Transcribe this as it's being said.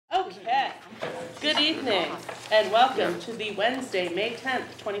Okay, good evening and welcome to the Wednesday, May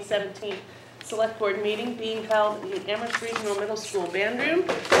 10th, 2017 Select Board meeting being held in the Amherst Regional Middle School Band Room.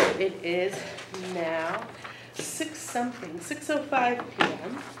 It is now 6:05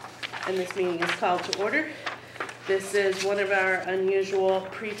 p.m. and this meeting is called to order. This is one of our unusual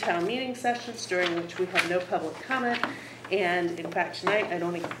pre-town meeting sessions during which we have no public comment. And in fact, tonight, I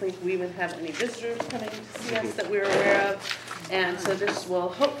don't even think we even have any visitors coming to see us that we're aware of. And so this will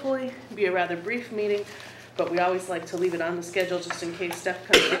hopefully be a rather brief meeting, but we always like to leave it on the schedule just in case Steph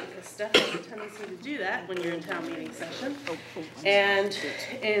comes in, because Steph has a tendency to do that when you're in town meeting session. And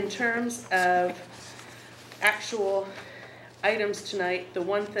in terms of actual items tonight, the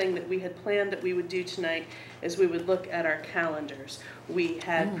one thing that we had planned that we would do tonight is we would look at our calendars. We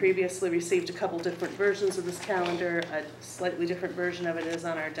had previously received a couple different versions of this calendar. A slightly different version of it is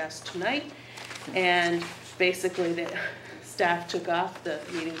on our desk tonight. And basically the staff took off the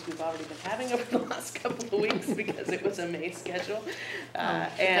meetings we've already been having over the last couple of weeks because it was a May schedule.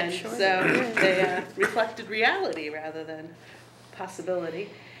 And so they reflected reality rather than possibility.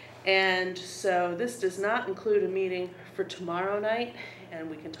 And so this does not include a meeting for tomorrow night, and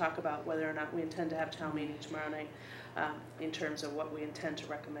we can talk about whether or not we intend to have town meeting tomorrow night in terms of what we intend to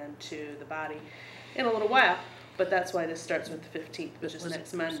recommend to the body in a little while. But that's why this starts with the 15th, which is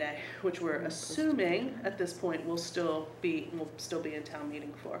next Monday, which we're assuming at this point we'll still be in town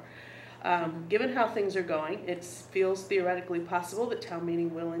meeting for. Given how things are going, it feels theoretically possible that town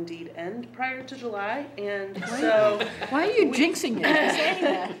meeting will indeed end prior to July, and so... Why are you jinxing it? Saying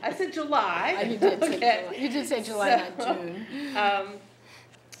that? I said July. You did say July. You did say July, not June.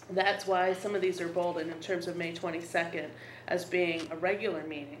 That's why some of these are bolded in terms of May 22nd as being a regular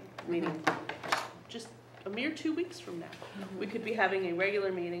meeting, meaning just a mere 2 weeks from now. We could be having a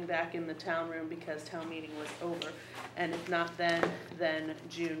regular meeting back in the town room because town meeting was over. And if not then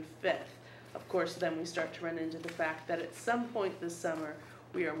June 5th. Of course, then we start to run into the fact that at some point this summer,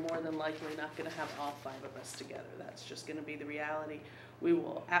 we are more than likely not going to have all 5 of us together. That's just going to be the reality. We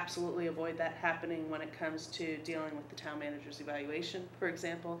will absolutely avoid that happening when it comes to dealing with the town manager's evaluation, for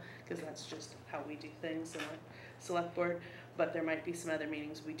example, because that's just how we do things in a select board. But there might be some other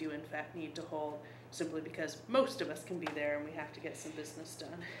meetings we do in fact need to hold simply because most of us can be there and we have to get some business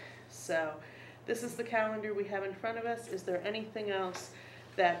done. So this is the calendar we have in front of us. Is there anything else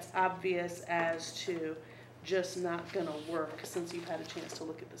that's obvious as to just not going to work since you've had a chance to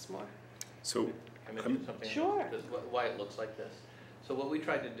look at this more? So, can I mention something? Sure. Why it looks like this. So what we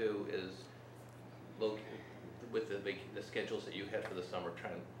tried to do is look with the schedules that you had for the summer,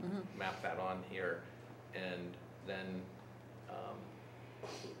 try and map that on here, and then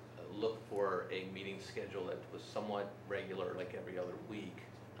look for a meeting schedule that was somewhat regular, like every other week.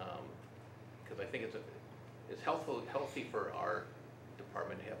 Because I think it's healthy for our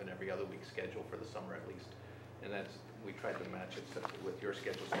department to have an every other week schedule for the summer at least, and we tried to match it with your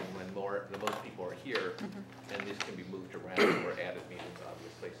schedule so when the most people are here, and these can be moved around or added meetings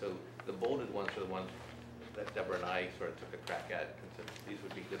obviously. So the bolded ones are the ones that Deborah and I sort of took a crack at, and these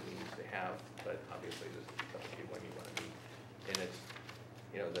would be good meetings to have, but obviously this is up to you when you want to meet. And it's,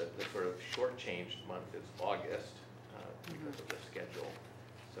 the sort of short-changed month is August because of the schedule.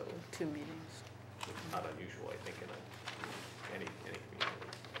 So 2 meetings. It's not unusual, I think, in any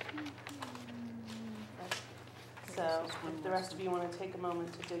community. So if the rest of you want to take a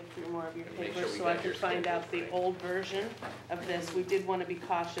moment to dig through more of your Make papers sure so I can find out the old version of this. We did want to be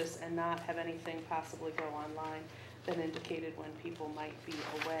cautious and not have anything possibly go online that indicated when people might be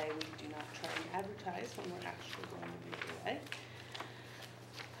away. We do not try and advertise when we're actually going to be away.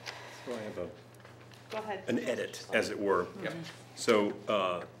 so I have Go ahead. an edit, as it were. Yep. So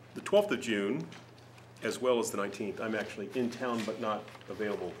the 12th of June, as well as the 19th, I'm actually in town but not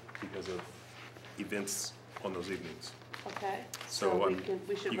available because of events on those evenings. Okay. So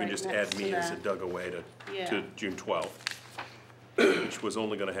we should you can write just next add to me as that. it dug away to Yeah. June 12th, which was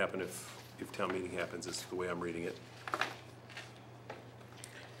only going to happen if town meeting happens, is the way I'm reading it.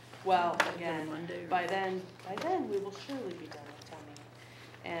 Well, again, Monday or- by then we will surely be done with town meeting.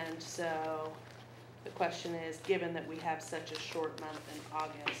 And so the question is, given that we have such a short month in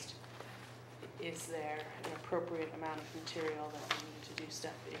August, is there an appropriate amount of material that we need to do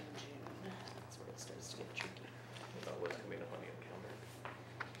stuff in June? That's where it starts to get tricky. About what's coming up on the calendar.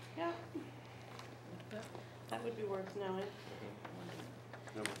 Yeah. That would be worth knowing.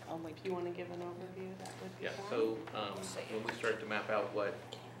 If you want to give an overview, that would be Yeah, fine. so when we started to map out what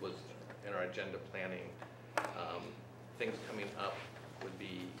was in our agenda planning, things coming up would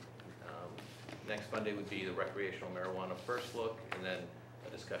be, next Monday would be the recreational marijuana first look, and then a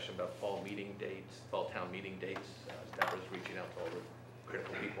discussion about fall town meeting dates. Deborah's reaching out to all the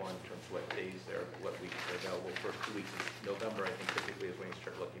critical people in terms of what days what weeks they're available. First 2 weeks of November, I think typically is when you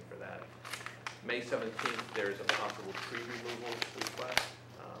start looking for that. May 17th, there's a possible tree removal request.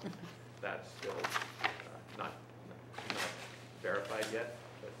 That's still not verified yet,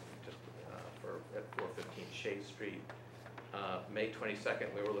 but just at 415 Shea Street. May 22nd,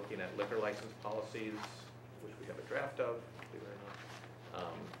 we were looking at liquor license policies, which we have a draft of, believe it or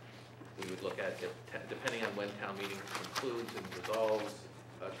not. We would look at, depending on when town meeting concludes and resolves,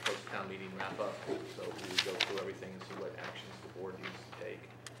 a post-town meeting wrap-up. So we would go through everything and see what actions the board needs to take,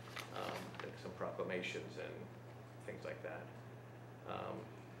 like some proclamations and things like that.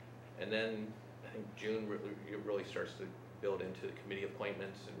 And then I think June really starts to build into the committee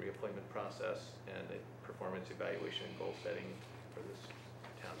appointments and reappointment process and the performance evaluation and goal setting for this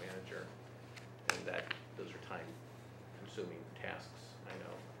town manager. And those are time-consuming tasks, I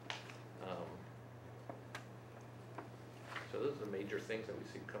know. So those are the major things that we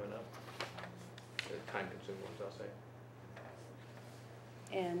see coming up, the time-consuming ones, I'll say.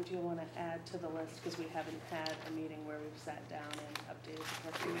 And do you want to add to the list, because we haven't had a meeting where we've sat down and updated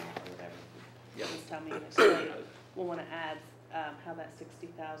the parking lot or whatever. Yeah. This town meeting is late. We'll want to add how that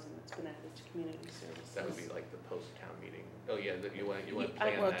 60,000 that's been added to community services. That would be like the post-town meeting. Oh, yeah, you want to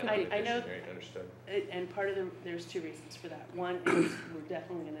I- plan well, that. I know- Understood. And part of there's two reasons for that. One is we're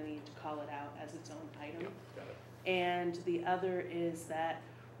definitely going to need to call it out as its own item. Yeah, got it. And the other is that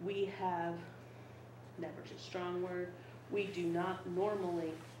we have, never's a strong word, we do not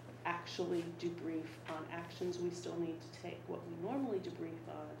normally actually debrief on actions we still need to take. What we normally debrief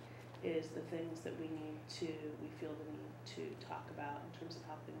on is the things that we feel the need to talk about in terms of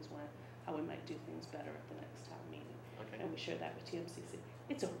how things went, how we might do things better at the next town meeting. Okay. And we share that with TMCC.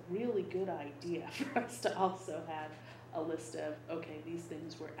 It's a really good idea for us to also have a list of, okay, these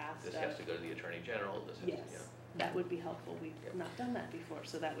things were asked of. This has to go to the Attorney General, this has to, Yes, yeah. that would be helpful. We've Yep. not done that before,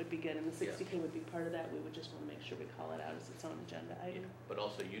 so that would be good. And the Yeah. 60K would be part of that. We would just want to make sure we call it out as its own agenda item. But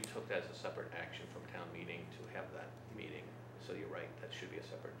also you took that as a separate action from town meeting to have that meeting. So you're right, that should be a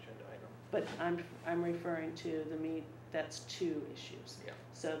separate agenda item. But I'm referring to that's two issues. Yeah.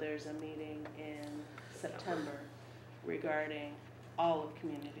 So there's a meeting in September regarding all of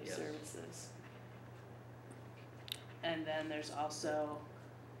community Yes. services. And then there's also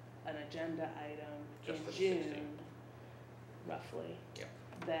an agenda item Just in for the June, 16th. roughly, Yeah.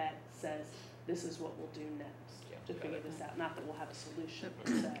 that says, this is what we'll do next Yeah, to got figure it. this out. Not that we'll have a solution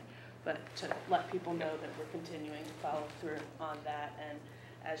per se, but to let people know that we're continuing to follow through on that. And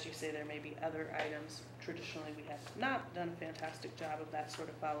as you say, there may be other items. Traditionally, we have not done a fantastic job of that sort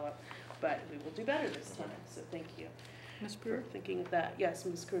of follow-up, but we will do better this time. So thank you Ms. for Brewer? thinking of that. Yes,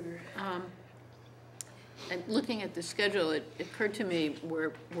 Ms. Kruger. And looking at the schedule, it occurred to me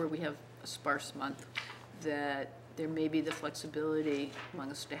where we have a sparse month, that there may be the flexibility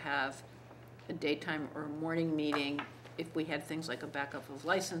among us to have a daytime or a morning meeting if we had things like a backup of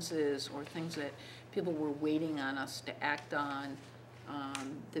licenses or things that people were waiting on us to act on,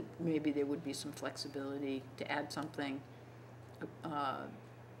 that maybe there would be some flexibility to add something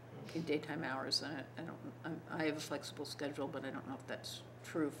in daytime hours. And I have a flexible schedule, but I don't know if that's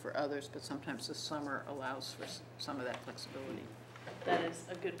true for others, but sometimes the summer allows for some of that flexibility. That is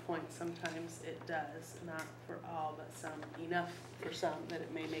a good point. Sometimes it does, not for all, but enough for some that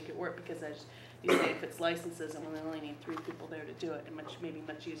it may make it work. Because as you say, if it's licenses and we only need 3 people there to do it, it maybe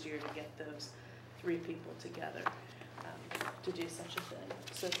much easier to get those 3 people together to do such a thing.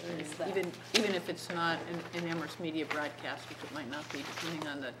 So there is that. Even if it's not an Amherst media broadcast, which it might not be, depending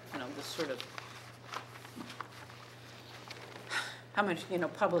on the sort of how much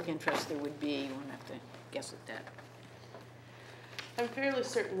public interest there would be. You won't have to guess at that. I'm fairly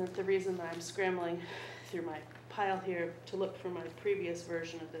certain that the reason that I'm scrambling through my pile here to look for my previous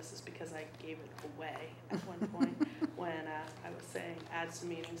version of this is because I gave it away at one point when I was saying add some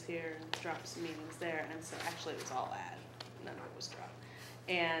meetings here and drop some meetings there, and so actually it was all add, none of it was drop.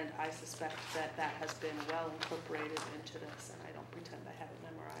 And I suspect that has been well incorporated into this, and I don't pretend I have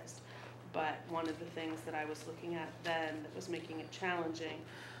it memorized. But one of the things that I was looking at then that was making it challenging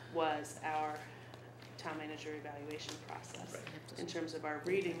was our town manager evaluation process. Right. In terms of our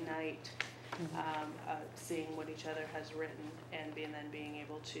reading night, seeing what each other has written and then being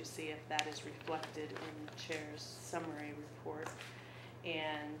able to see if that is reflected in the chair's summary report.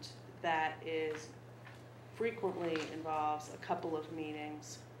 And that frequently involves a couple of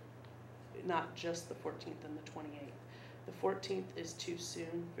meetings, not just the 14th and the 28th. The 14th is too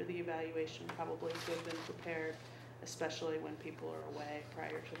soon for the evaluation probably to have been prepared, especially when people are away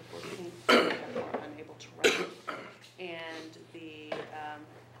prior to the 14th and are unable to run. And the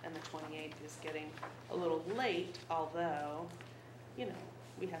 28th is getting a little late, although you know,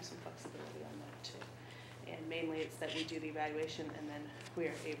 we have some flexibility on that too. And mainly it's that we do the evaluation and then we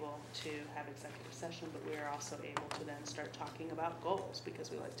are able to have executive session, but we are also able to then start talking about goals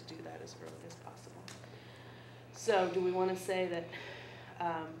because we like to do that as early as possible. So do we want to say that,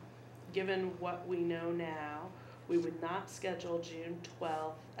 given what we know now, we would not schedule June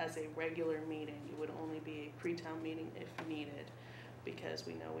 12th as a regular meeting. It would only be a pre-town meeting if needed, because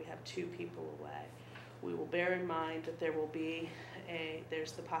we know we have 2 people away. We will bear in mind that there will be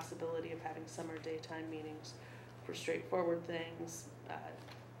there's the possibility of having summer daytime meetings for straightforward things,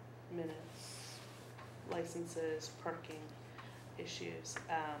 minutes, licenses, parking issues,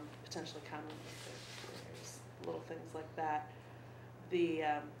 potentially common areas, little things like that.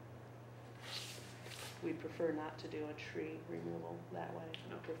 We prefer not to do a tree removal that way.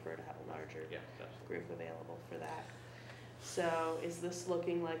 No. We prefer to have a larger Yeah, absolutely. group available for that. So is this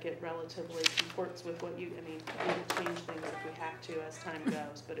looking like it relatively comports with what you, I mean, we can change things if we have to as time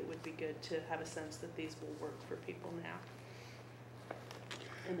goes, but it would be good to have a sense that these will work for people now.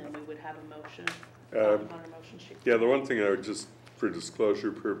 And then we would have a motion on our motion sheet. Yeah, the one thing I would just, for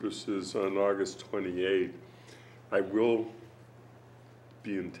disclosure purposes, on August 28th, I will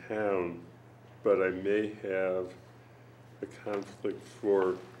be in town, but I may have a conflict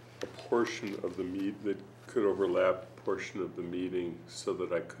for a portion of the that could overlap a portion of the meeting, so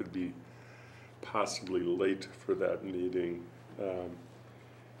that I could be possibly late for that meeting.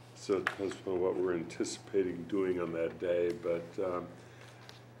 So it depends on what we're anticipating doing on that day, but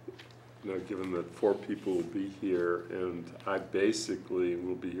you know, given that 4 people will be here, and I basically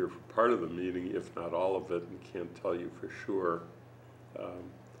will be here for part of the meeting, if not all of it, and can't tell you for sure,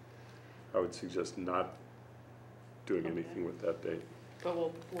 I would suggest not doing Okay. anything with that date. But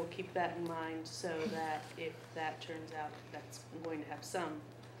we'll keep that in mind so that if that turns out that's going to have some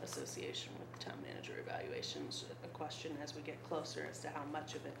association with town manager evaluations, a question as we get closer as to how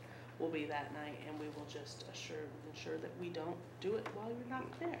much of it will be that night, and we will just ensure that we don't do it while you're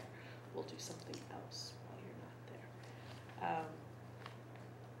not there. We'll do something else while you're not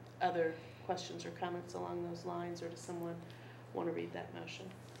there. Other questions or comments along those lines, or does someone want to read that motion?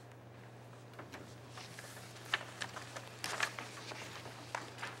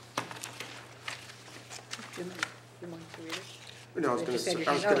 You want to read it? No, I was Did gonna you say say, you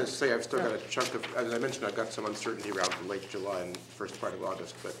I was did? gonna Oh. say, I've still got a chunk of, as I mentioned, I've got some uncertainty around late July and first part of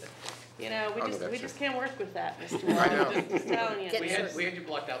August, but You know, we I'll do that, we sure. just can't work with that, Mr. I Wall. know. Just telling you. Get We Yes. had you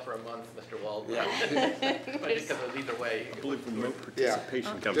blocked out for a month, Mr. Wald. Yeah. But because of either way. I believe remote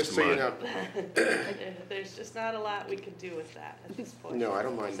participation comes just to so you mind. know. There's just not a lot we can do with that at this point. No, I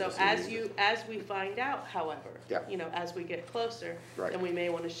don't mind. So missing either. as we find out, however, Yeah. you know, as we get closer, Right. then we may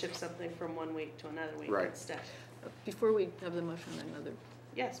want to shift something from one week to another week Right. instead. Before we have the motion, another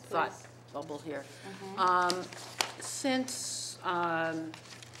Yes, please. thought bubble here. Since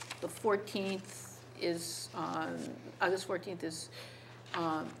the 14th is, August 14th is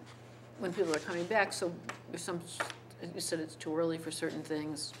when people are coming back, so there's some, you said it's too early for certain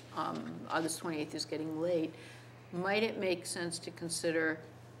things, August 28th is getting late. Might it make sense to consider,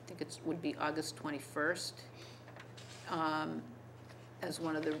 I think it would be August 21st, as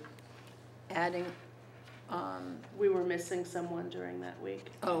one of the adding, We were missing someone during that week.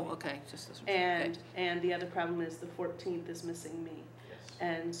 oh, okay, just this one. Okay. And the other problem is the 14th is missing me. Yes.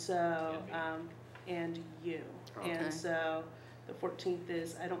 And so, and you. Okay. And so the 14th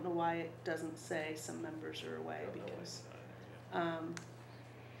is, I don't know why it doesn't say some members are away because,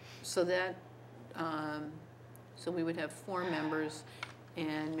 So that, so we would have 4 members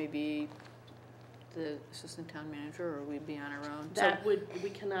and maybe the assistant town manager, or we'd be on our own? So- that would,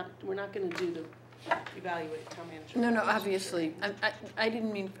 we're not gonna do the evaluate town manager. No, evaluation. obviously, I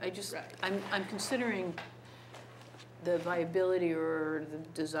didn't mean, Right. I'm considering the viability or the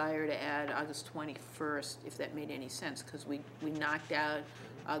desire to add August 21st, if that made any sense, because we knocked out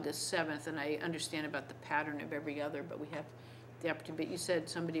August 7th, and I understand about the pattern of every other, but we have the opportunity, but you said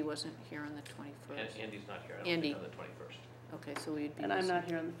somebody wasn't here on the 21st. And Andy's not here, I don't Andy. think, on the 21st. Okay, so we'd be And I'm missing. not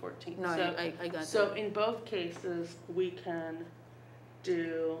here on the 14th. No, So- I got So that. in both cases, we can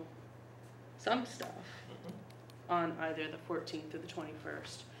do some stuff on either the 14th or the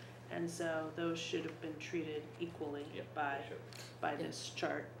 21st. And so those should have been treated equally Yep, by they should. this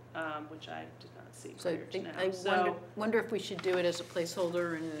chart, which I did not see So prior to now. I So, wonder if we should do it as a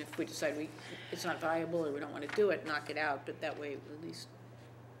placeholder, and if we decide it's not viable or we don't want to do it, knock it out, but that way at least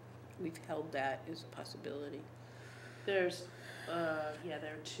we've held that as a possibility. there's, there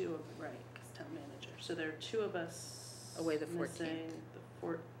are 2 of, right, 'cause town manager. So there are 2 of us Away the missing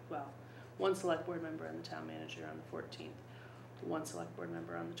one select board member and the town manager on the 14th, one select board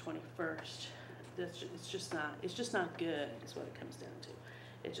member on the 21st. it's just not good, is what it comes down to.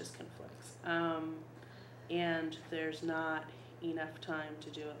 It just conflicts. And there's not enough time to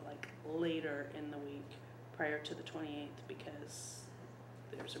do it like later in the week prior to the 28th because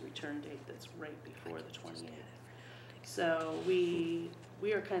there's a return date that's right before the 28th. So we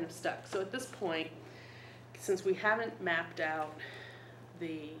are kind of stuck. So at this point, since we haven't mapped out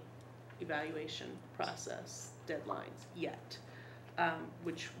the evaluation process deadlines yet,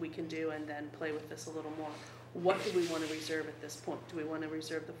 which we can do and then play with this a little more. What do we want to reserve at this point? Do we want to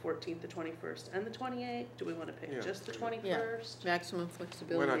reserve the 14th, the 21st, and the 28th? Do we want to pick just the 21st? Maximum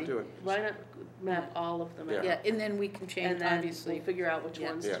flexibility. Why not do it? Why not map all of them out? Yeah, and then we can change, And then obviously. we'll figure out which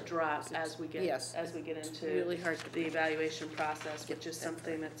ones to Yeah. drop as we get Yes. into Really hard to the evaluation process, which is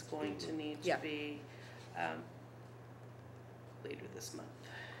something that's going to need to Yeah. be later this month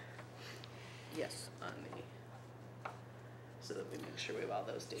Yes. on the, so that we make sure we have all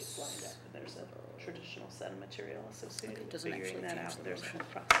those dates lined up. And there's a traditional set of material associated Okay, with doesn't figuring actually that change out. the There's a motion. whole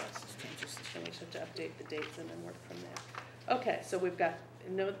process. And we just have to update the dates and then work from there. Okay, so we've got,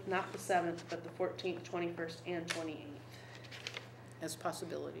 no, not the 7th, but the 14th, 21st, and 28th. As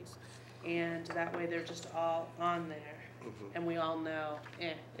possibilities. And that way they're just all on there. And we all know,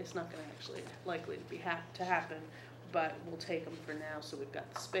 it's not gonna actually likely to be to happen, but we'll take them for now, so we've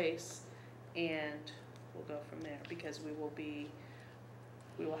got the space, and we'll go from there, because we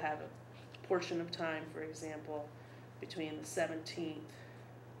will have a portion of time, for example, between the 17th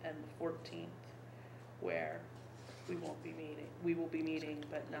and the 14th, where we will be meeting,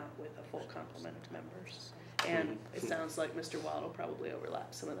 but not with a full complement of members. And it sounds like Mr. Watt will probably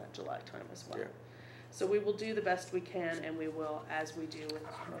overlap some of that July time as well. Yeah. So we will do the best we can, and we will, as we do with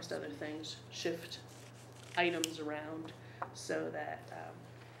most other things, shift items around so that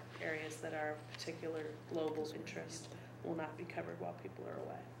areas that are of particular global interest will not be covered while people are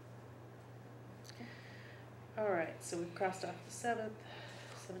away. All right, so we've crossed off the 7th,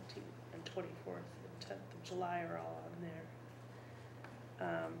 17th, and 24th, and 10th of July are all on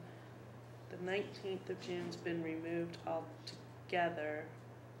there. The 19th of June's been removed altogether,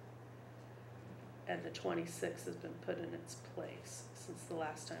 and the 26th has been put in its place since the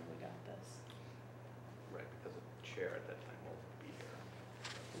last time we got this. Right, because the chair at that time won't be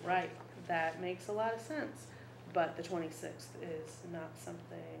here. Right, that makes a lot of sense, but the 26th is not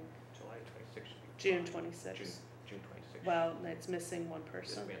something, July 26th. June 26th. June 26th. Well, it's missing one This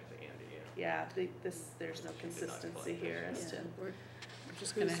person. meant to Andy, yeah. Yeah, there's no consistency here as to We're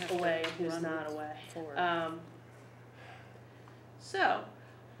just gonna who's have to away and who's run not away. forward. So,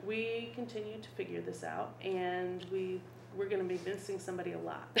 we continue to figure this out, and we're gonna be missing somebody a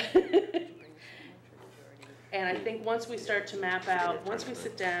lot. And I think once we start to map out, once we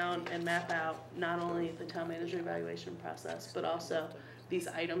sit down and map out not only the town manager evaluation process, but also these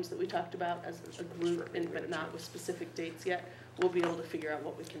items that we talked about as a group, but not with specific dates yet, we'll be able to figure out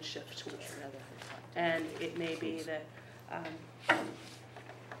what we can shift to where. And it may be that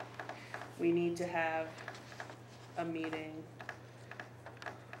we need to have a meeting.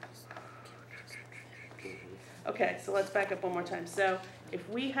 Okay, so let's back up one more time. So if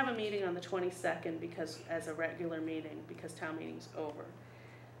we have a meeting on the 22nd as a regular meeting, because town meeting's over,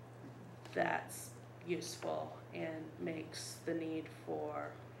 that's useful and makes the need for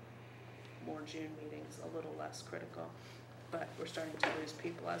more June meetings a little less critical. But we're starting to lose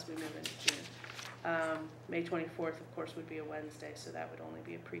people as we move into June. May 24th, of course, would be a Wednesday, so that would only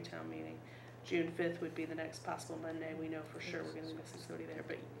be a pre-town meeting. June 5th would be the next possible Monday. We know for sure we're going to be missing somebody there,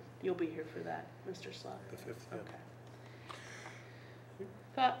 but you'll be here for that, Mr. Slaughter. The 5th, yeah. Okay.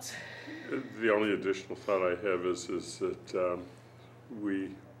 Thoughts? The only additional thought I have is that we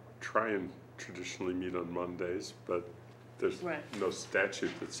try and traditionally meet on Mondays, but there's Right. no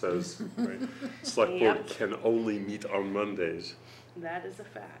statute that says select board Yep. can only meet on Mondays. That is a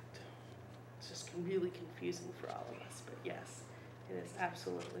fact. It's just really confusing for all of us, but yes, it is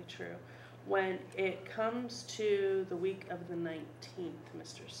absolutely true. When it comes to the week of the 19th,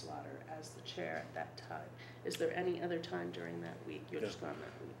 Mr. Slaughter, as the chair at that time, is there any other time during that week? You're just gone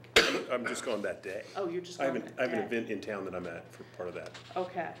that week? I'm just gone that day. Oh, you're just I gone have that I have an day. event in town that I'm at for part of that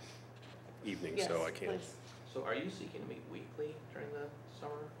Okay. evening, Yes, so I can't. please. So are you seeking to meet weekly during the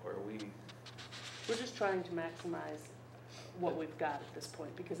summer, or are we, We're just trying to maximize what we've got at this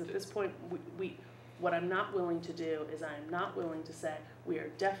point, because at this point, what I'm not willing to do is I am not willing to say, we are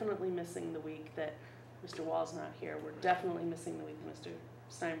definitely missing the week that Mr. Wall's not here, we're definitely missing the week Mr.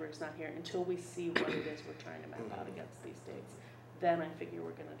 Steinberg's not here, until we see what it is we're trying to map out against these dates. Then I figure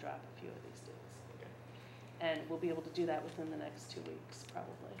we're gonna drop a few of these dates. And we'll be able to do that within the next 2 weeks,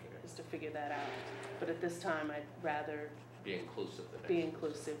 probably, is to figure that out. But at this time, I'd rather Be inclusive than be exclusive.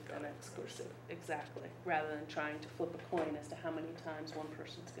 inclusive than exclusive, exactly, rather than trying to flip a coin as to how many times one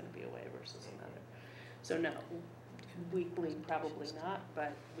person's gonna be away versus another. So no, weekly, probably not,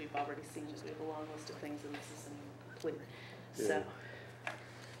 but we've already seen that we have a long list of things and this isn't even complete. So,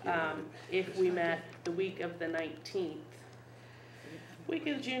 if we met the week of the 19th, week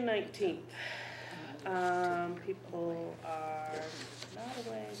of June 19th, people are not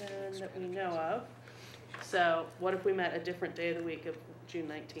away then that we know of. So what if we met a different day of the week of June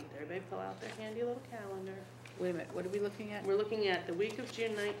 19th? Everybody pull out their handy little calendar. Wait a minute, what are we looking at? We're looking at the week of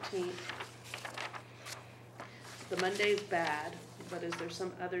June 19th. The Monday's bad, but is there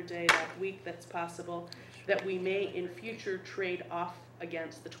some other day that week that's possible that we may in future trade off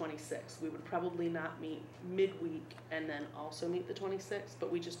against the 26th? We would probably not meet midweek and then also meet the 26th,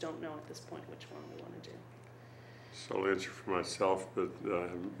 but we just don't know at this point which one we want to do. So I'll answer for myself, but,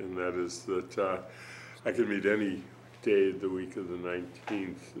 and that is that I can meet any day the week of the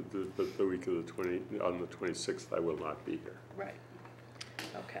 19th, but the week of the on the 26th, I will not be here. Right.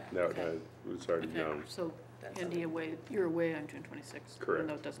 Okay. That was already Okay, known. so That's Andy, you're away on June 26th. Correct. Even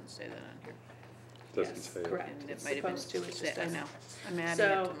though it doesn't say that on here. Doesn't Yes, say it. correct. And It's it might have been, supposed to, it just I doesn't. know, I'm adding it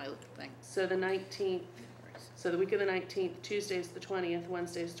So- to my thing. So the 19th, so the week of the 19th, Tuesday's the 20th,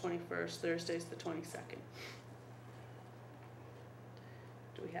 Wednesday's the 21st, Thursday's the 22nd.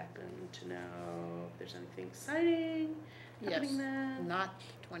 Do we happen to know if there's anything exciting Yes, happening then? not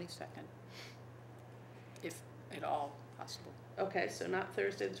 22nd, if at all possible. Okay, so not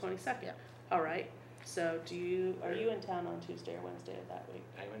Thursday the 22nd. Yeah. All right, so are you in town on Tuesday or Wednesday of that week?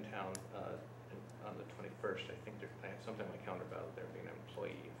 I'm in town on the 21st. I think I have something on my calendar about there being an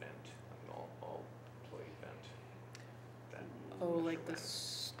employee event, an all employee event. That- Oh, I'm not like sure the when.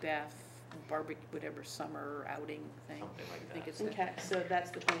 staff barbecue, whatever, summer outing thing. Something like I think that. it's that. Okay, so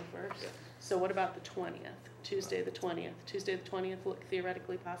that's the 21st. Yeah. So what about the 20th? Tuesday the 20th. Tuesday the 20th look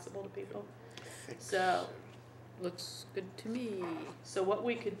theoretically possible to people? So, Looks good to me. so what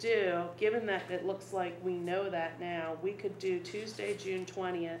we could do, given that it looks like we know that now, we could do Tuesday, June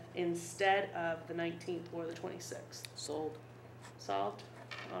 20th instead of the 19th or the 26th. Sold. Solved?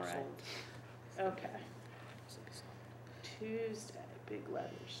 All right. Sold. Okay. Tuesday, big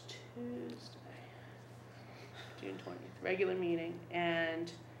letters, Tuesday, June 20th, regular meeting,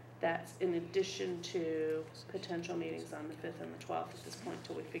 and that's in addition to potential meetings on the 5th and the 12th at this point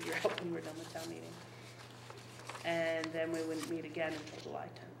till we figure out when we're done with town meeting. And then we wouldn't meet again until July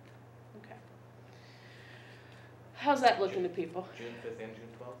 10th. Okay. How's that looking to people? June 5th and June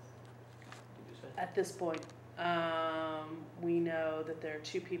 12th, did you say? At this point, we know that there are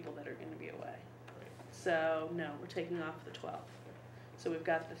 2 people that are gonna be away. Right. So, no, we're taking off the 12th. So we've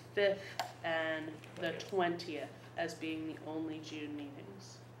got the 5th and the 20th as being the only June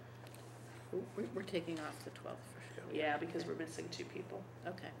meetings. We're taking off the 12th for sure. Yeah, because we're missing 2 people,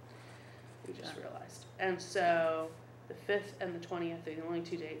 Okay. we just realized. And so, the 5th and the 20th are the only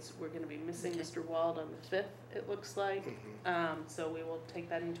 2 dates. We're gonna be missing Okay. Mr. Wald on the 5th, it looks like. So we will take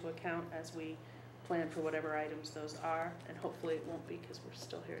that into account as we plan for whatever items those are, and hopefully it won't be, because we're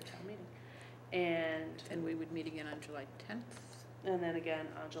still here at town meeting. And we would meet again on July 10th. And then again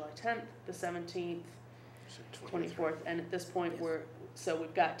on July 10th, the 17th, So 24th, and at this point, Yes. so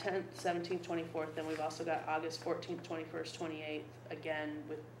we've got 10th, 17th, 24th, then we've also got August 14th, 21st, 28th, again,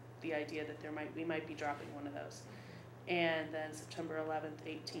 with the idea that we might be dropping one of those. And then September 11th,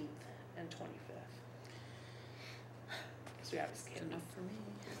 18th, and 25th. So we obviously It's can't enough for me.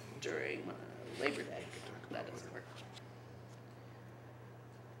 during Labor Day, that doesn't work.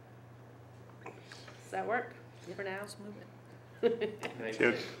 Does that work for now? Let's move it. Can I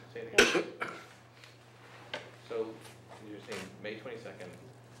Can- say it again? So you're saying May 22nd,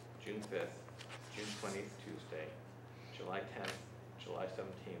 June 5th, June 20th, Tuesday, July 10th, July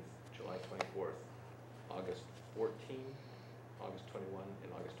 17th, July 24th, August 14th, August 21,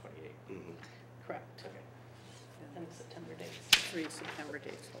 and August 28th. Mhm. Correct, Okay. and the September dates. 3 September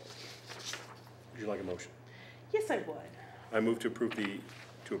dates hold. Would you like a motion? Yes, I would. I move to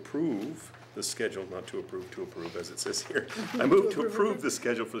approve the schedule, not to approve, as it says here. I move to approve the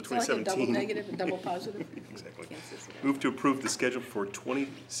schedule for the It's like a 2017. double negative, a double positive. Exactly. Can't say that. Move to approve the schedule for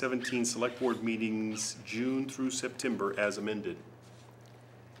 2017 Select Board meetings, June through September, as amended.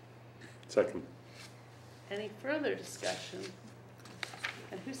 Second. Any further discussion?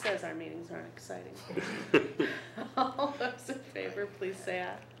 And who says our meetings aren't exciting? All those in favor, please say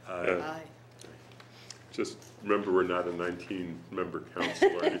aye. Aye. Just remember, we're not a 19-member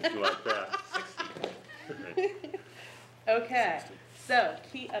council or anything like that. Okay, so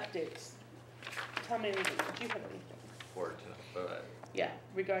key updates. town meeting, do you have anything? for tonight, Yeah,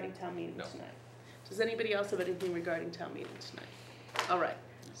 regarding town meeting No. tonight. Does anybody else have anything regarding town meeting tonight? All right,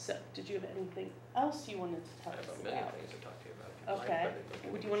 so, did you have anything else you wanted to tell I us have about? a million things to talk to you about. if you'd like, Okay, but it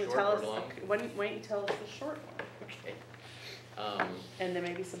can would be you want to short tell or us, long. why don't you tell us the short one? Okay. And then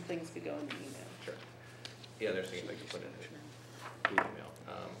maybe some things could go in the email. Sure. Yeah, there's things I can put in the email.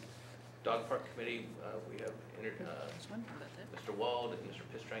 Dog Park Committee, we have, There's one about that. Mr. Wald, Mr.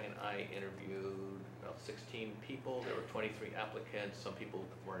 Pistrang and I interviewed about 16 people. There were 23 applicants. Some people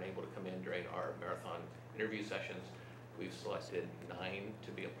weren't able to come in during our marathon interview sessions. We've selected 9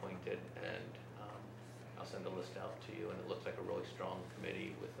 to be appointed, and I'll send a list out to you. And it looks like a really strong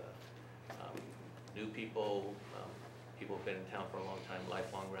committee with new people, people who've been in town for a long time,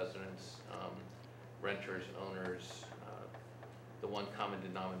 lifelong residents, renters, owners. The one common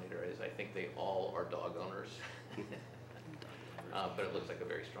denominator is I think they all are dog owners. But it looks like a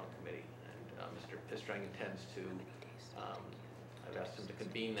very strong committee. And Mr. Pistrang intends to, I've asked him to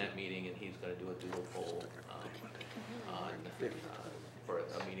convene that meeting, and he's going to do a doodle poll for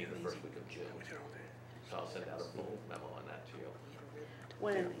a meeting the first week of June. So I'll send out a full memo on that to you.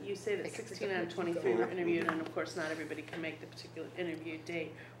 When you say that 16 out of 23 were interviewed, and of course not everybody can make the particular interview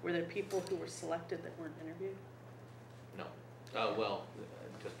date, were there people who were selected that weren't interviewed? No. Well,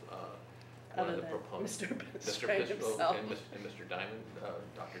 just one Other of the than proponents. Mr. Mr. Pistrang Pistrang himself. and Mr. Diamond,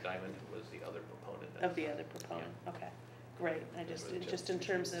 Dr. Diamond was the other proponent. Of the other proponent, okay, great. I just in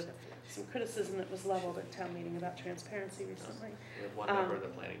terms of some criticism that was leveled at town meeting about transparency recently. We have one member of the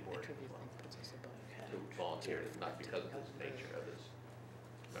planning board as well, Okay. who volunteered, not because of his nature of his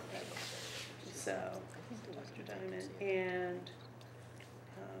membership on the planning board. So, Dr. Diamond and,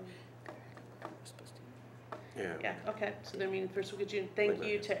 yeah, okay, so they're meeting first week of June. Thank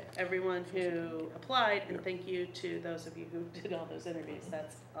you to everyone who applied, and thank you to those of you who did all those interviews,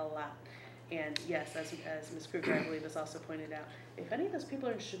 that's a lot. And yes, as Ms. Kruger, I believe, has also pointed out, if any of those people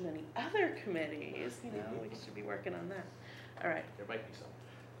are interested in any other committees, you know, we should be working on that. All right, There might be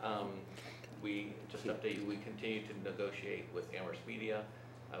some. We, just to update you, we continue to negotiate with Amherst Media.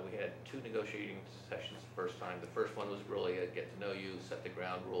 We had 2 negotiating sessions the first time. The first one was really a get to know you, set the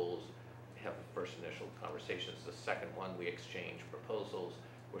ground rules, have the first initial conversations. The second one, we exchanged proposals.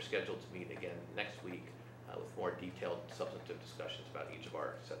 We're scheduled to meet again next week with more detailed substantive discussions about each of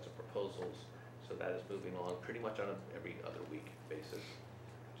our sets of proposals. So that is moving along pretty much on an every other week basis,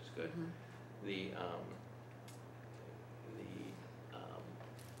 which is good.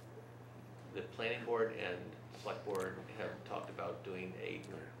 The planning board and select board have talked about doing a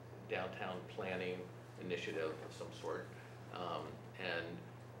downtown planning initiative of some sort. And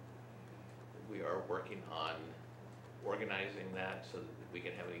we are working on organizing that so that we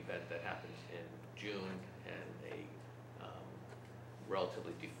can have an event that happens in June, and a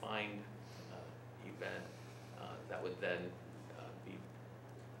relatively defined event that would then be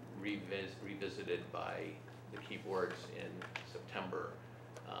revisited by the key boards in September.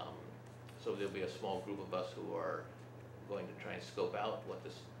 So there'll be a small group of us who are going to try and scope out what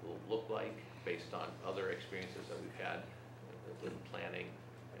this will look like based on other experiences that we've had with planning,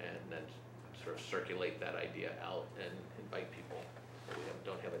 and then sort of circulate that idea out and invite people. We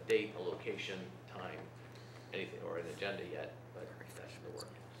don't have a date, a location, time, anything, or an agenda yet, but that's in the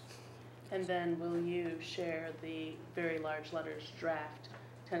works. and then will you share the very large letters draft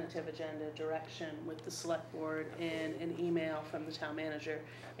tentative agenda direction with the select board in an email from the town manager,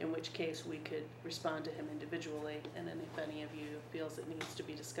 in which case we could respond to him individually, and then if any of you feels it needs to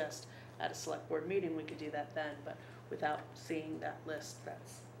be discussed at a select board meeting, we could do that then, but without seeing that list,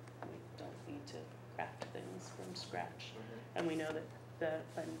 we don't need to craft things from scratch. And we know that the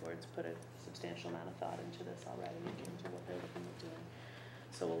planning board's put a substantial amount of thought into this already, into what they're looking at doing.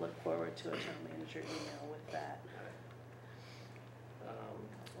 So we'll look forward to a town manager email with that.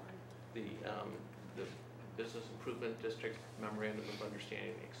 The Business Improvement District Memorandum of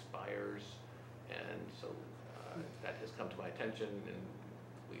Understanding expires, and so that has come to my attention, and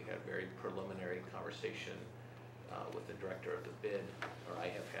we had a very preliminary conversation with the director of the bid, or I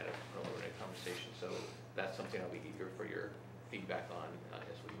have had a preliminary conversation, so that's something I'll be eager for your feedback on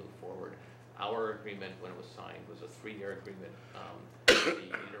as we move forward. Our agreement, when it was signed, was a 3-year agreement. The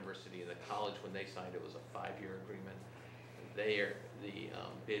university and the college, when they signed it, was a 5-year agreement. The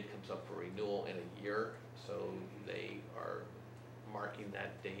bid comes up for renewal in a year, so they are marking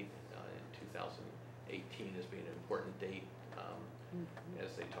that date in 2018 as being an important date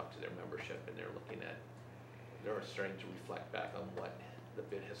as they talk to their membership, and they're starting to reflect back on what the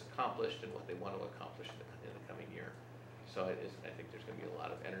bid has accomplished and what they want to accomplish in the coming year. So I think there's going to be a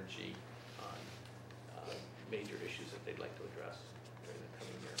lot of energy on major issues that they'd like to address during the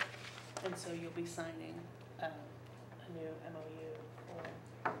coming year. And so you'll be signing a new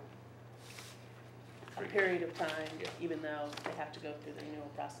MOU for a period of time, Yeah. even though they have to go through the renewal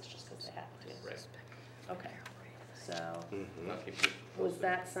process just because they have to. Right. Okay, so I'll keep you was posted.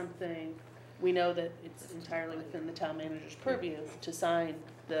 that something, we know that it's entirely within the town manager's purview to sign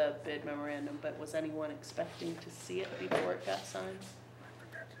the bid memorandum, but was anyone expecting to see it before it got signed?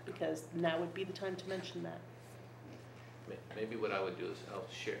 Because now would be the time to mention that. Maybe what I would do is I'll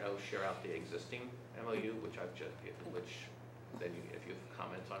share out the existing MOU, which I've just, which then you, if you have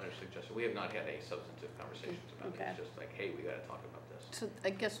comments on it or suggestions, we have not had any substantive conversations about it. Okay. It's just like, hey, we gotta talk about this. So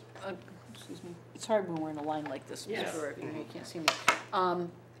I guess, excuse me, it's hard when we're in a line like this, Yes. Mr. Revere, you can't see me.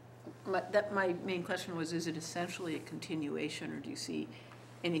 My main question was, is it essentially a continuation, or do you see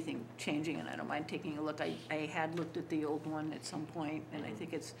anything changing? And I don't mind taking a look. I had looked at the old one at some point, and I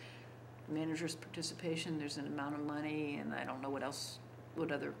think it's manager's participation, there's an amount of money, and I don't know what else,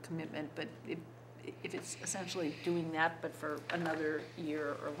 what other commitment, but if it's essentially doing that, but for another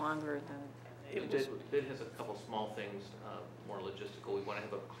year or longer, then The bid has a couple small things, more logistical. We want to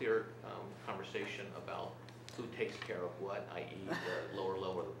have a clear conversation about who takes care of what, i.e. the lower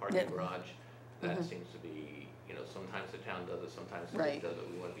level of the parking Yeah. garage. That Mhm. seems to be, sometimes the town does it, sometimes the Right. state does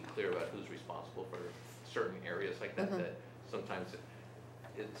it. We want to be clear about who's responsible for certain areas like that, Mhm. that sometimes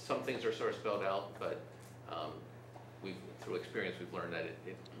some things are sort of spelled out, but through experience, we've learned that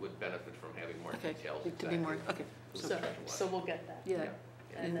it would benefit from having more okay, details. to be more, okay, who's So, in charge of what. so we'll get that. yeah,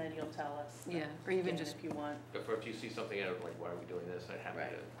 And then you'll tell us. yeah, or even again, just, if you want. If you see something in it, like, why are we doing this, I'm happy Right.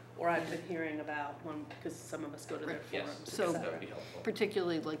 to. Or I've been hearing about one, because some of us go to their Right. Yes, forums, et So- that cetera. would be helpful.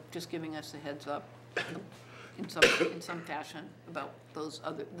 particularly like just giving us a heads up in some fashion about those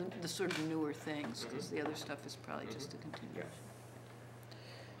other, the sort of newer things, because the other stuff is probably just a continuation.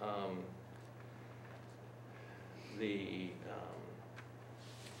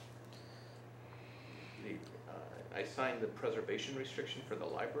 I signed the preservation restriction for the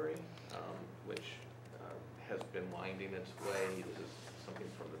library, which has been winding its way. This is something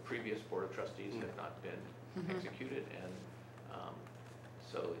from the previous Board of Trustees had not been executed, and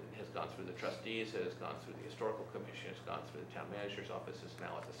so it has gone through the trustees, it has gone through the historical commission, it's gone through the town manager's office, it's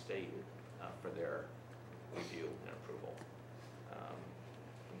now at the state for their review and approval.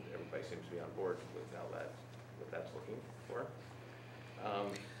 Everybody seems to be on board with how what that's looking for.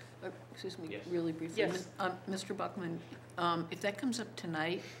 Excuse me, Yes. really briefly. Yes. Mr. Buckman, if that comes up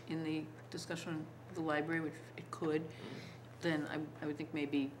tonight in the discussion of the library, which it could, then I would think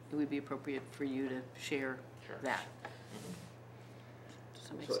maybe it would be appropriate for you to share Sure. that. Does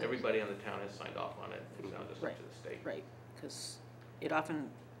that make So sense? everybody on the town has signed off on it, it's now just up Right. to the state. Right, because it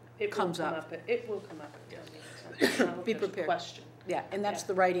often, It will comes come up. It will come up. Yes. It's not a Be prepared. Question. yeah, and that's Yeah.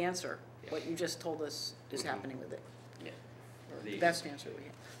 the right answer. Yeah. What you just told us is happening with it. Yeah. Or The- the best answer we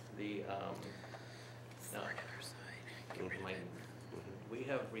have. The, now, we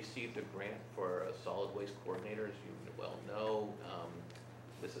have received a grant for a solid waste coordinator, as you well know.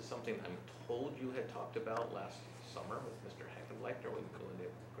 This is something I'm told you had talked about last summer with Mr. Heckenblechter when the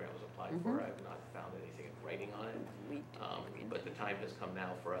grant was applied for. Mhm. I've not found anything in writing on it. We- But the time has come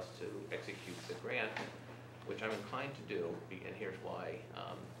now for us to execute the grant, which I'm inclined to do, and here's why.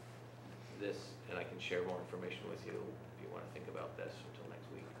 This, and I can share more information with you if you want to think about this until next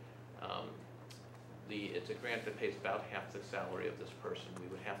week. It's a grant that pays about half the salary of this person. We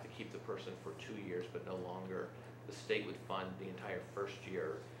would have to keep the person for 2 years, but no longer. The state would fund the entire first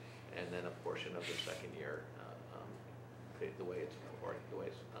year, and then a portion of the second year, the way it's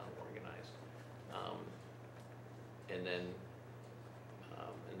organized. And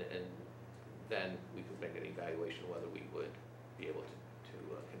then we could make an evaluation whether we would be able to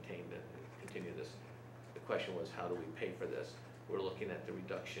continue this. The question was, how do we pay for this? We're looking at the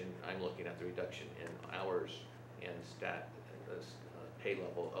reduction, I'm looking at the reduction in hours and pay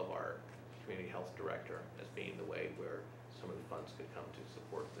level of our community health director as being the way where some of the funds could come to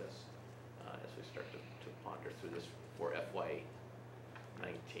support this as we start to ponder through this for FY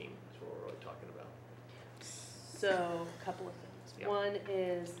 19, is what we're really talking about. So, a couple of things. Yeah. One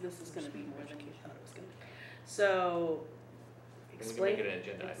is, this is gonna be more than you thought it was gonna be. So, And we can make explain, it an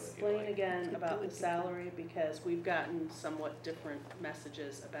agenda item if you'd explain like. again about the salary, because we've gotten somewhat different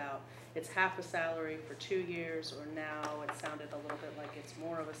messages about it's half a salary for 2 years, or now it sounded a little bit like it's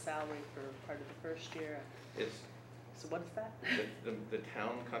more of a salary for part of the first year. It's, So what is that? the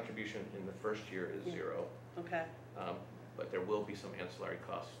town contribution in the first year is Yeah. 0. Okay, But there will be some ancillary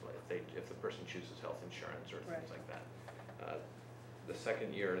costs, like if the person chooses health insurance or Right. things like that. The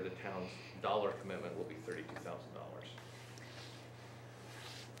second year, the town's dollar commitment will be $32,000.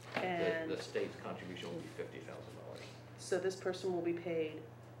 and The state's contribution will be $50,000. so this person will be paid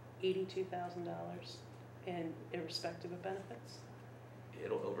 $82,000 in irrespective of benefits?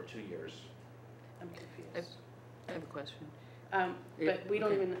 It'll, over 2 years. I'm confused. I have a question. But we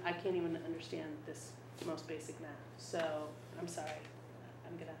don't Okay. even, I can't even understand this most basic math, so I'm sorry.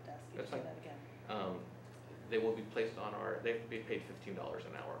 I'm gonna have to ask you to That's say fine. that again. They will be placed on our, they have to be paid $15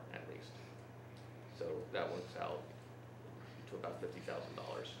 an hour at least. So that works out to about $50,000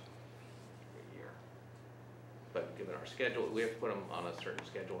 a year. But given our schedule, we have to put them on a certain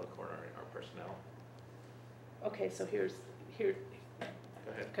schedule according to our personnel. Okay, so here, Go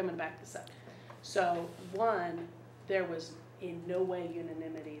ahead. coming back this up. So, one, there was in no way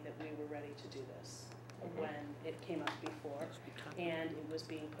unanimity that we were ready to do this Mhm. when it came up before. And it was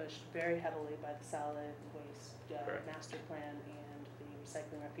being pushed very heavily by the solid waste Correct. master plan and the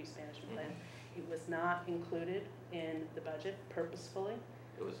recycling refuse management plan. It was not included in the budget purposefully.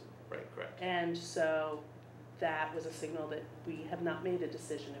 It was, right, correct. And so that was a signal that we have not made a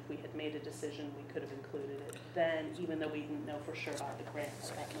decision. If we had made a decision, we could have included it then, even though we didn't know for sure about the grant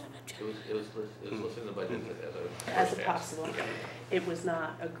at that moment. It was listed in the budget as a. As a first pass. possible. It was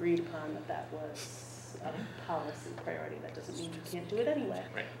not agreed upon that that was a policy priority. That doesn't mean you can't do it anyway,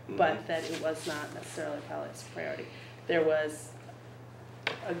 Right. but that it was not necessarily a policy priority. There was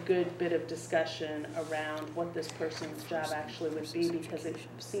a good bit of discussion around what this person's job actually would be, because it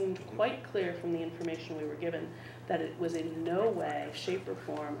seemed quite clear from the information we were given that it was in no way, shape, or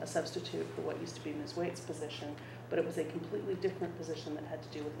form a substitute for what used to be Ms. Waite's position, but it was a completely different position that had to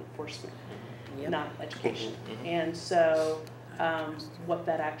do with enforcement, not education. And so what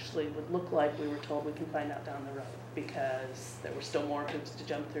that actually would look like, we were told we can find out down the road, because there were still more hoops to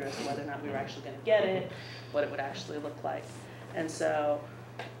jump through as to whether or not we were actually going to get it, what it would actually look like. And so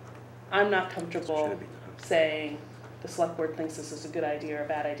I'm not comfortable saying the select board thinks this is a good idea or a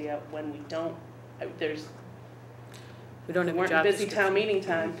bad idea when we don't, there's, We don't we have a weren't in job busy town description. meeting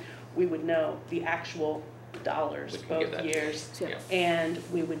time, we would know the actual dollars We can get both that. years. Yeah. And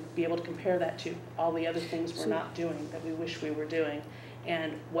we would be able to compare that to all the other things we're not doing that we wish we were doing,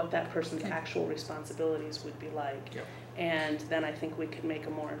 and what that person's Okay. actual responsibilities would be like. Yep. And then I think we could make a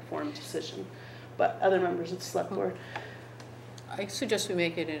more informed decision. But other members of the select board, I suggest we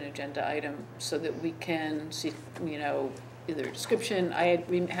make it an agenda item so that we can see, either a description.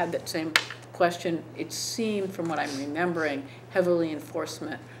 We had that same question. It seemed, from what I'm remembering, heavily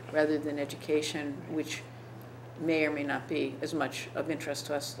enforcement rather than education, which may or may not be as much of interest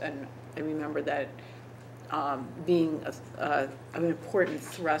to us. And I remember that being an important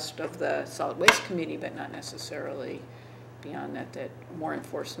thrust of the Solid Waste Committee, but not necessarily beyond that, that more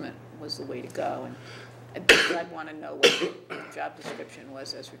enforcement was the way to go. And I'd want to know what the job description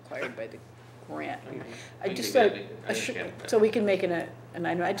was as required by the grant. I We just can thought, get it. I understand that. so we can make an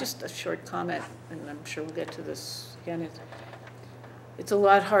I just a short comment, and I'm sure we'll get to this again. It's a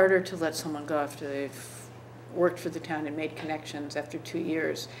lot harder to let someone go after they've worked for the town and made connections after 2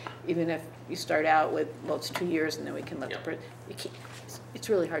 years, even if you start out with, well, it's 2 years and then we can let the Yeah. person, it's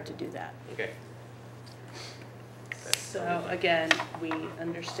really hard to do that. Okay. so again, we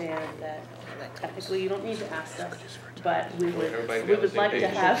understand that technically you don't need to ask us, but we Everybody would, be we on the would same like to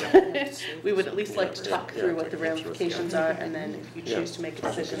page. have, we would at least like to talk through what the ramifications are, and then if you choose to make a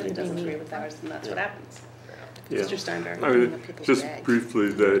decision that doesn't agree with ours, then that's what happens. Yeah. Mr. Steinberg? I mean, just briefly,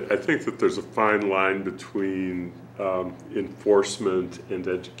 I think that there's a fine line between enforcement and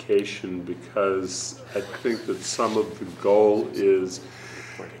education, because I think that some of the goal is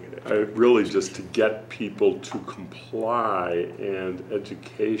really just to get people to comply, and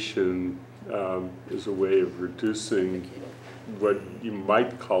education is a way of reducing what you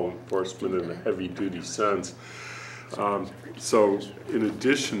might call enforcement in a heavy-duty sense. So in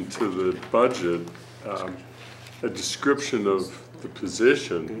addition to the budget, a description of the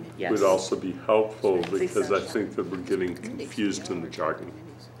position Yes. would also be helpful, It's because I essential. think that we're getting confused in the jargon.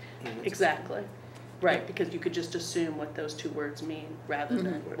 Exactly, right, because you could just assume what those two words mean rather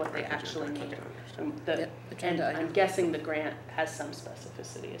than what they actually mean. Yep, And agenda I'm item. guessing the grant has some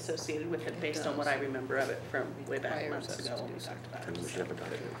specificity associated with it based on what I remember of it from way back Requires months us ago to when do we talked about And we it. should have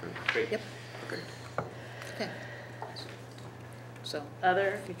adopted it. Great. Yep. Okay. So,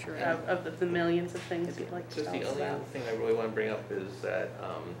 Other, Future of the millions of things you'd like to Just tell the us only about? other thing I really want to bring up is that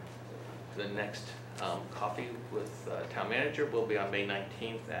the next coffee with town manager will be on May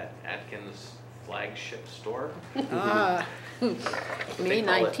 19th at Atkins flagship store. May They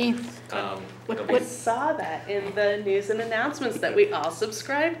call it, 19th. it'll We be saw that in the news and announcements that we all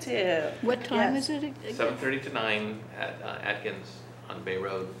subscribe to. What time Yes. is it again? 7:30 to 9 at Atkins on Bay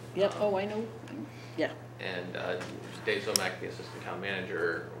Road. Yep, oh, I know. Yeah. And Dave Zomack, the assistant town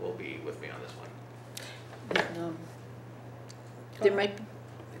manager, will be with me on this one. There might,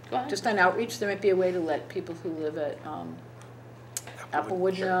 Go ahead. just on outreach, there might be a way to let people who live at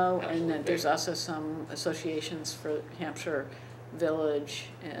Applewood Sure, know, and then absolutely. there's also some associations for Hampshire Village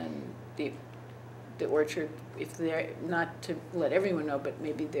and the Orchard, if they're, not to let everyone know, but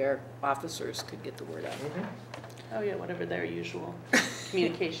maybe their officers could get the word out. Oh, yeah, whatever their usual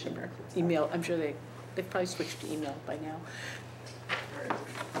communication methods are. Email, I'm sure they've probably switched to email by now.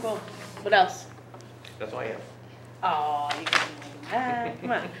 Cool. What else? That's all I have. Oh, you can do that.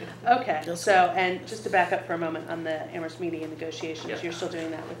 Come on. Okay, so, and just to back up for a moment on the Amherst meeting and negotiations, Yeah. you're still doing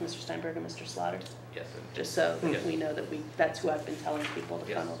that with Mr. Steinberg and Mr. Slaughter? Yes, and Just so Yes. that we know that that's who I've been telling people to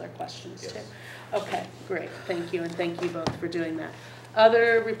Yes. funnel their questions Yes. to. Okay, great, thank you, and thank you both for doing that.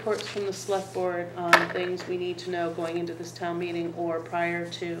 Other reports from the select board on things we need to know going into this town meeting or prior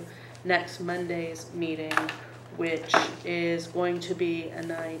to next Monday's meeting, which is going to be a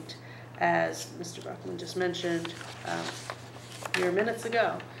night, as Mr. Brockman just mentioned, mere minutes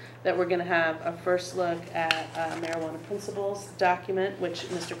ago, that we're gonna have a first look at marijuana principles document, which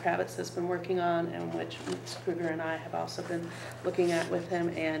Mr. Kravitz has been working on and which Ms. Kruger and I have also been looking at with him,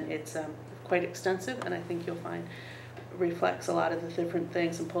 and it's quite extensive, and I think you'll find reflects a lot of the different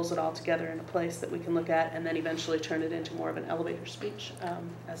things and pulls it all together in a place that we can look at and then eventually turn it into more of an elevator speech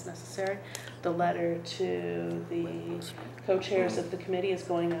as necessary. The letter to the co-chairs of the committee is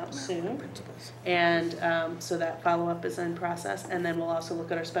going out soon, and so that follow-up is in process. And then we'll also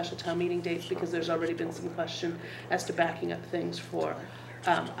look at our special town meeting dates, because there's already been some question as to backing up things for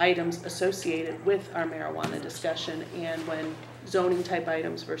items associated with our marijuana discussion, and when zoning type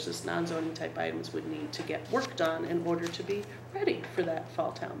items versus non-zoning type items would need to get worked on in order to be ready for that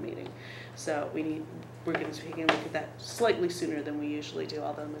fall town meeting. So we're going to take a look at that slightly sooner than we usually do,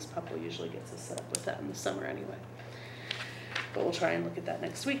 although Ms. Pupple usually gets us set up with that in the summer anyway. But we'll try and look at that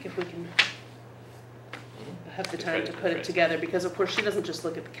next week if we can have the time to put it together, because of course she doesn't just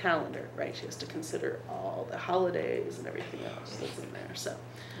look at the calendar, right? She has to consider all the holidays and everything else that's in there, so.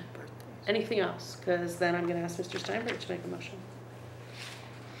 Anything else? Because then I'm gonna ask Mr. Steinberg to make a motion.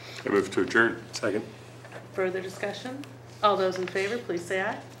 I move to adjourn. Second. Further discussion? All those in favor, please say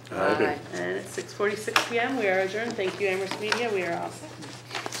aye. Aye. And it's 6:46 PM. We are adjourned. Thank you, Amherst Media. We are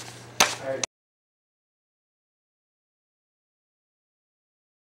awesome.